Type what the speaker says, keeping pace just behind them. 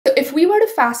if we were to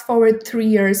fast forward 3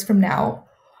 years from now,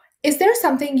 is there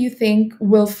something you think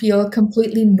will feel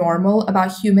completely normal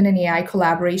about human and AI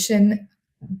collaboration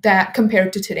that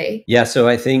compared to today? Yeah, so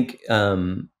I think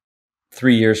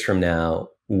 3 years from now,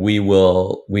 we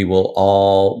will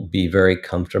all be very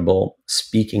comfortable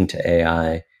speaking to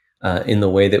AI in the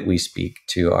way that we speak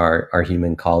to our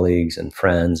human colleagues and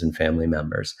friends and family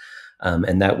members,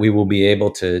 and that we will be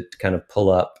able to kind of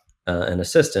pull up an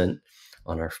assistant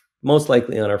on our most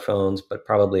likely on our phones, but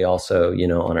probably also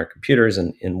on our computers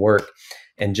and in work,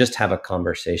 and just have a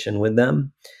conversation with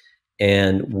them,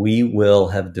 and we will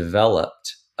have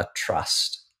developed a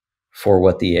trust for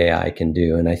what the AI can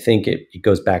do. And I think it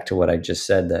goes back to what I just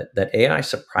said, that AI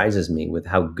surprises me with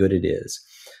how good it is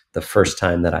the first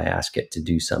time that I ask it to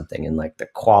do something, and like the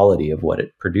quality of what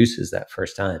it produces that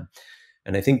first time.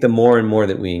 And I think the more and more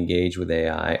that we engage with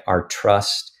AI, our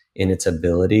trust in its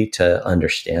ability to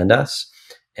understand us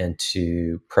and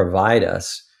to provide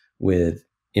us with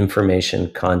information,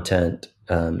 content,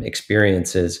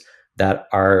 experiences that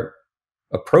are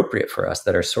appropriate for us,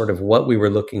 that are sort of what we were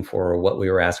looking for or what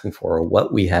we were asking for or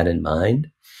what we had in mind,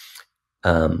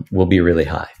 will be really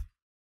high.